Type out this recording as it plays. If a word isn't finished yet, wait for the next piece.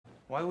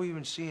Why are we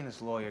even seeing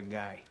this lawyer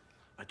guy?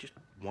 I just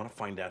want to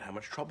find out how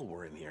much trouble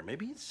we're in here.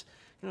 Maybe it's,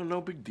 no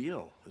big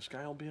deal. This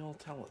guy will be able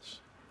to tell us.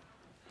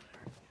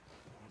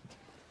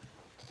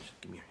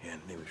 Just give me your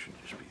hand. Maybe we should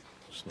just be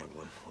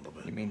snuggling a little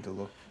bit. You mean to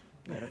look?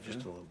 Yeah,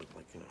 just a little bit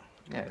like,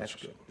 Yeah, that's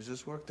good. Does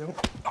this work, too?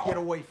 Get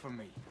away from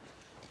me.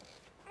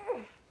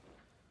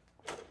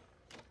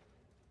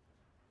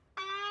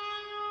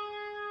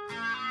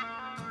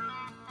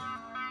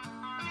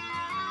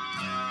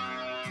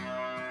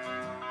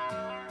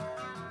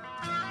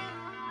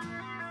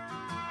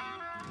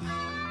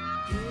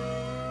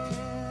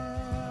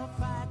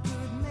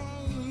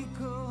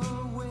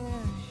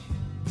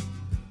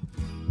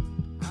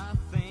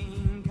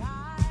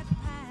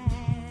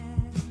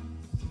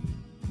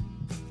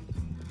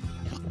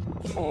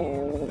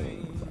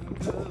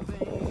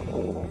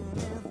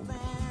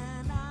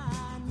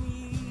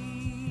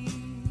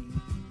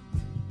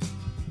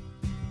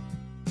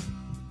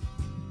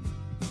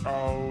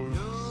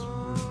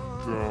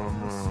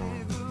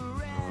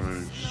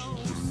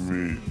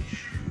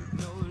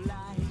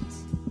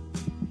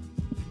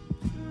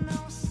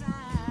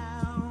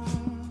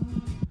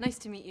 Nice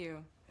to meet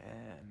you. Yeah,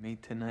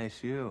 meet to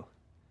nice you.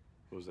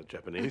 What was that,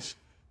 Japanese?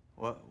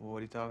 What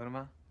are you talking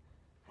about?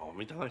 Oh,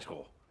 meet the high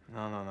school. No,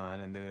 I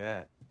didn't do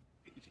that.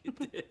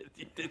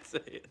 You did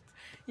say it.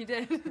 You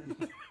did?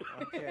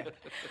 Okay.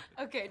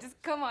 Okay, just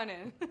come on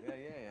in.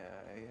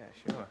 Yeah,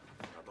 sure.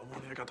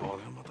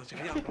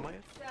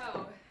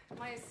 So,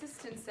 my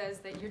assistant says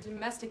that your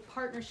domestic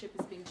partnership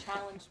is being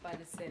challenged by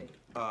the city.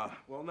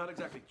 Well, not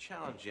exactly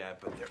challenged yet,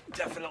 but they're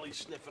definitely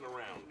sniffing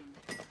around.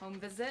 Home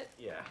visit?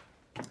 Yeah.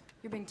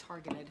 You're being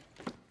targeted.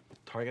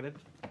 Targeted?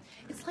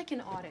 It's like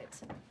an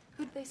audit.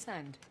 Who'd they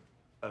send?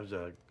 I was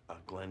a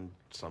Glenn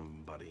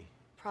somebody.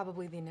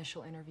 Probably the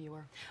initial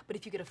interviewer. But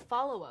if you get a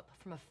follow-up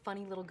from a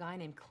funny little guy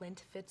named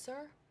Clint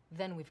Fitzer,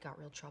 then we've got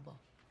real trouble.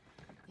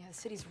 Yeah, the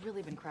city's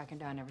really been cracking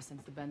down ever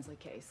since the Bensley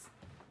case.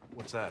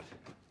 What's that?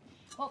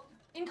 Well,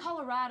 in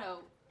Colorado,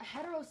 a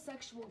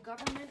heterosexual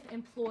government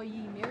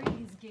employee married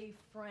his gay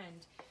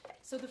friend,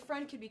 so the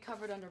friend could be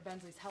covered under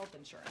Bensley's health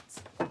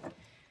insurance.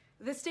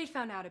 The state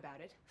found out about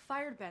it,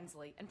 fired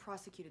Bensley, and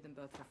prosecuted them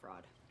both for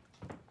fraud.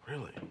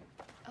 Really?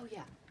 Oh,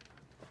 yeah.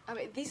 I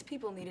mean, these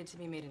people needed to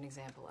be made an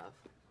example of.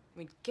 I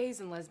mean,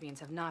 gays and lesbians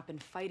have not been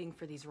fighting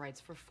for these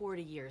rights for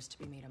 40 years to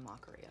be made a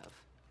mockery of.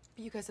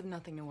 But you guys have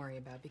nothing to worry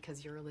about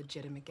because you're a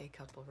legitimate gay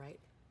couple, right?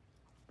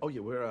 Oh, yeah,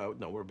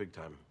 we're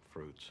big-time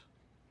fruits.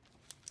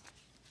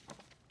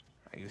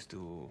 I used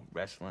to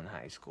wrestle in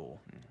high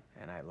school,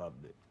 and I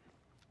loved it.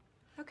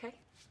 Okay.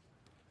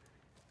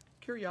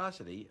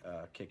 Curiosity,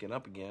 kicking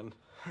up again.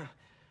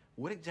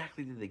 What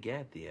exactly did they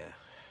get, the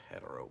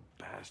hetero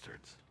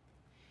bastards?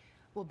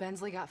 Well,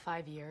 Bensley got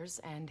 5 years,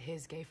 and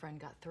his gay friend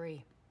got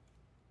 3.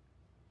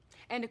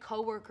 And a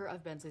coworker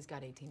of Bensley's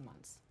got 18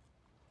 months.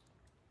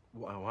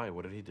 Why?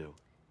 What did he do?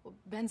 Well,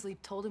 Bensley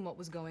told him what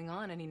was going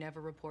on, and he never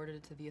reported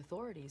it to the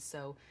authorities,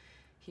 so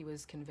he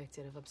was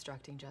convicted of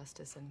obstructing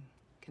justice and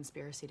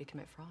conspiracy to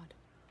commit fraud.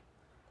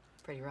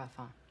 Pretty rough,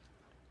 huh?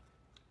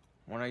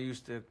 When I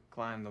used to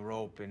climb the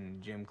rope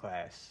in gym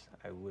class,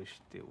 I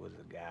wished it was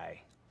a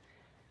guy.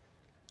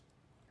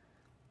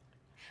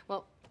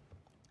 Well,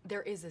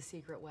 there is a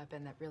secret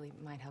weapon that really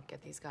might help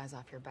get these guys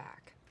off your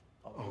back.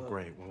 Oh,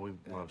 great. Well, we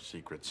love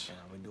secrets. Yeah,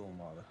 we do them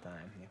all the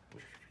time.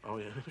 Yeah. Oh,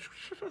 yeah.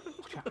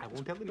 I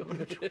won't tell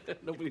anyone.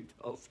 Nobody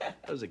tells.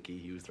 That was a key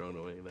he was throwing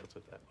away. That's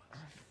what that was.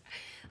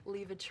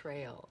 Leave a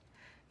trail.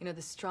 You know,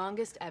 the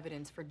strongest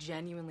evidence for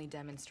genuinely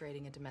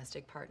demonstrating a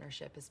domestic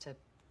partnership is to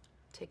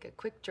take a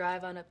quick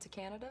drive on up to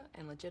Canada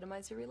and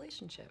legitimize your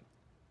relationship.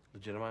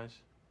 Legitimize?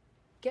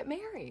 Get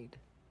married.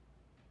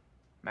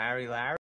 Marry Larry?